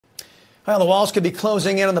Well, the walls could be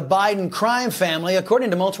closing in on the Biden crime family.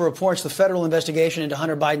 According to multiple reports, the federal investigation into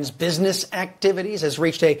Hunter Biden's business activities has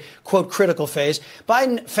reached a, quote, critical phase.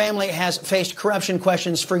 Biden family has faced corruption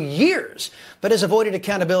questions for years, but has avoided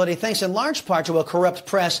accountability thanks in large part to a corrupt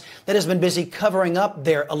press that has been busy covering up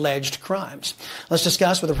their alleged crimes. Let's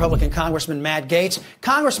discuss with Republican Congressman Matt Gaetz.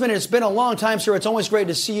 Congressman, it's been a long time, sir. It's always great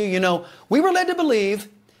to see you. You know, we were led to believe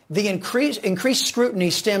the increased scrutiny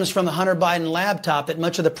stems from the Hunter Biden laptop that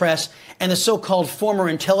much of the press and the so-called former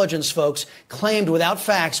intelligence folks claimed without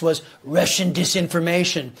facts was Russian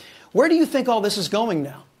disinformation. Where do you think all this is going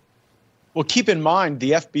now? Well, keep in mind,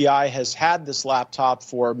 the FBI has had this laptop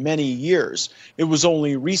for many years. It was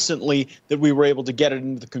only recently that we were able to get it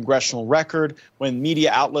into the congressional record, when media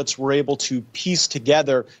outlets were able to piece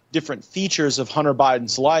together different features of Hunter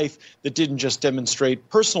Biden's life that didn't just demonstrate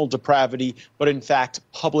personal depravity, but in fact,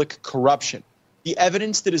 public corruption. The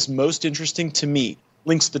evidence that is most interesting to me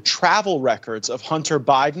links the travel records of Hunter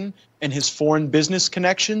Biden and his foreign business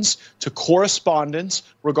connections to correspondence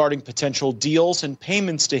regarding potential deals and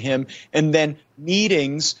payments to him, and then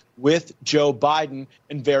meetings with Joe Biden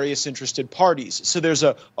and various interested parties. So there's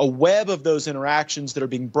a web of those interactions that are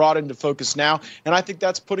being brought into focus now, and I think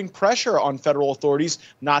that's putting pressure on federal authorities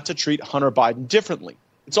not to treat Hunter Biden differently.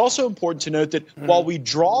 It's also important to note that while we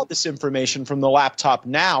draw this information from the laptop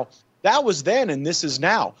now, that was then and this is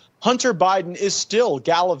now. Hunter Biden is still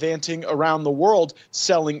gallivanting around the world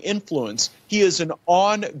selling influence. He is an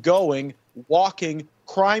ongoing, walking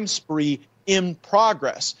crime spree in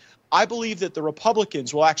progress. I believe that the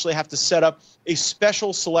Republicans will actually have to set up a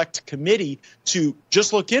special select committee to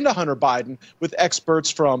just look into Hunter Biden with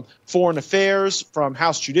experts from Foreign Affairs, from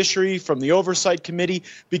House Judiciary, from the Oversight Committee,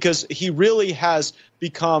 because he really has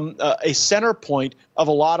become a center point of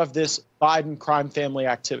a lot of this Biden crime family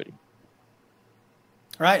activity.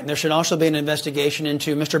 Right. And there should also be an investigation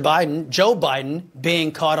into Mr. Biden, Joe Biden,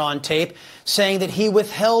 being caught on tape saying that he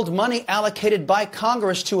withheld money allocated by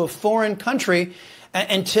Congress to a foreign country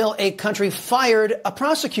until a country fired a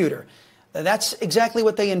prosecutor. That's exactly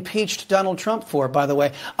what they impeached Donald Trump for, by the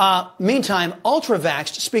way. Meantime,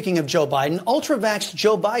 ultra-vaxxed, speaking of Joe Biden, ultra-vaxxed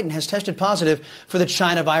Joe Biden has tested positive for the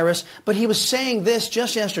China virus, but he was saying this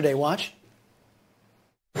just yesterday. Watch.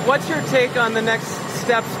 What's your take on the next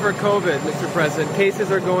steps for COVID, Mr. President?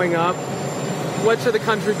 Cases are going up. What should the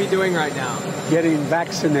country be doing right now? Getting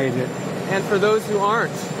vaccinated. And for those who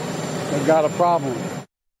aren't? They've got a problem.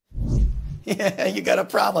 Yeah, you got a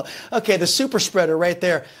problem. Okay, the super spreader right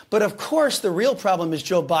there. But of course, the real problem is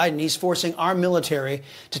Joe Biden. He's forcing our military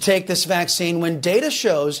to take this vaccine when data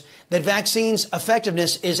shows that vaccine's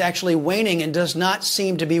effectiveness is actually waning and does not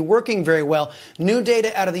seem to be working very well. New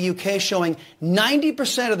data out of the UK showing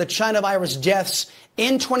 90% of the China virus deaths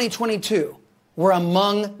in 2022 were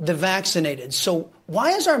among the vaccinated. So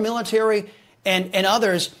why is our military and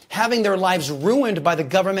others having their lives ruined by the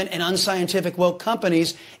government and unscientific woke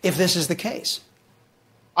companies if this is the case?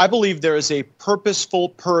 I believe there is a purposeful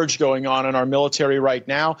purge going on in our military right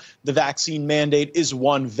now. The vaccine mandate is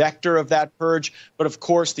one vector of that purge. But of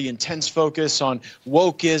course, the intense focus on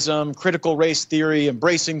wokeism, critical race theory,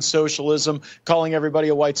 embracing socialism, calling everybody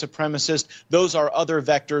a white supremacist, those are other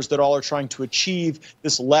vectors that all are trying to achieve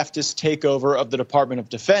this leftist takeover of the Department of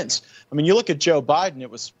Defense. I mean, you look at Joe Biden, it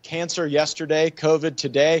was cancer yesterday, COVID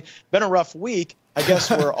today, been a rough week. I guess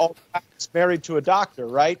we're all married to a doctor,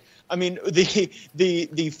 right? I mean,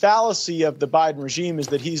 the fallacy of the Biden regime is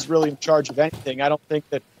that he's really in charge of anything. I don't think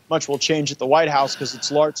that much will change at the White House because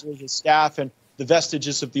it's largely his staff and the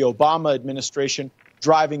vestiges of the Obama administration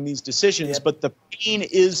driving these decisions. Yep. But the pain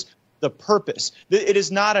is the purpose. It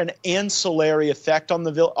is not an ancillary effect on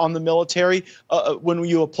the military when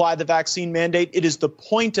you apply the vaccine mandate. It is the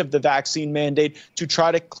point of the vaccine mandate to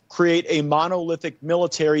try to create a monolithic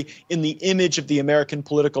military in the image of the American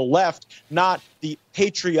political left, not the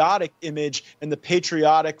patriotic image and the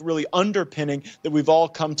patriotic really underpinning that we've all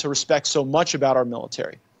come to respect so much about our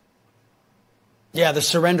military. Yeah, the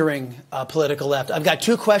surrendering political left. I've got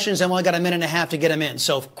two questions. I've only got a minute and a half to get them in.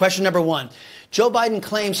 So question number one, Joe Biden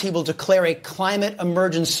claims he will declare a climate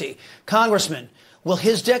emergency. Congressman, will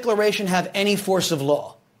his declaration have any force of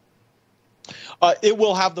law? It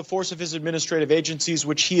will have the force of his administrative agencies,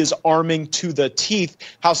 which he is arming to the teeth.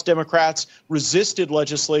 House Democrats resisted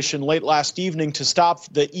legislation late last evening to stop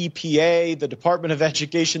the EPA, the Department of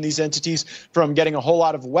Education, these entities from getting a whole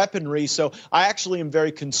lot of weaponry. So I actually am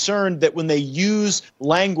very concerned that when they use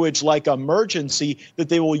language like emergency, that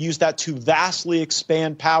they will use that to vastly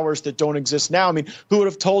expand powers that don't exist now. I mean, who would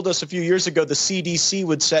have told us a few years ago the CDC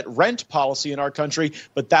would set rent policy in our country,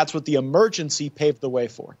 but that's what the emergency paved the way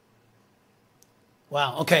for.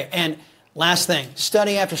 Wow. Okay. And Last thing,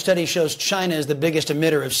 study after study shows China is the biggest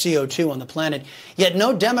emitter of CO2 on the planet, yet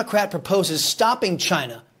no Democrat proposes stopping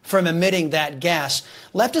China from emitting that gas.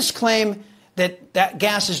 Leftists claim that that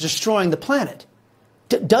gas is destroying the planet.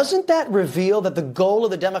 Doesn't that reveal that the goal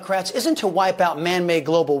of the Democrats isn't to wipe out man-made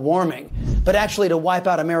global warming, but actually to wipe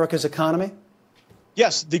out America's economy?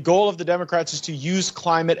 Yes, the goal of the Democrats is to use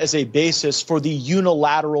climate as a basis for the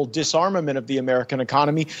unilateral disarmament of the American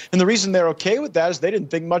economy. And the reason they're okay with that is they didn't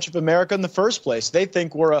think much of America in the first place. They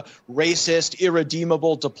think we're a racist,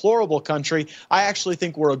 irredeemable, deplorable country. I actually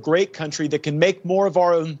think we're a great country that can make more of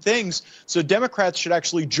our own things. So Democrats should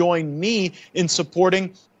actually join me in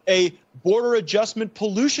supporting a border adjustment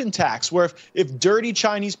pollution tax, where if dirty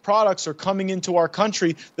Chinese products are coming into our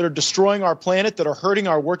country that are destroying our planet, that are hurting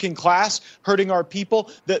our working class, hurting our people,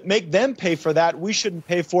 that make them pay for that, we shouldn't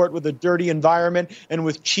pay for it with a dirty environment and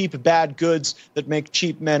with cheap, bad goods that make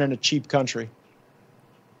cheap men in a cheap country.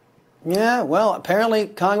 Yeah, well, apparently,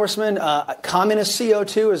 Congressman, communist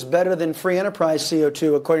CO2 is better than free enterprise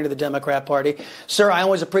CO2, according to the Democrat Party. Sir, I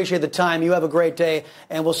always appreciate the time. You have a great day,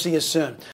 and we'll see you soon.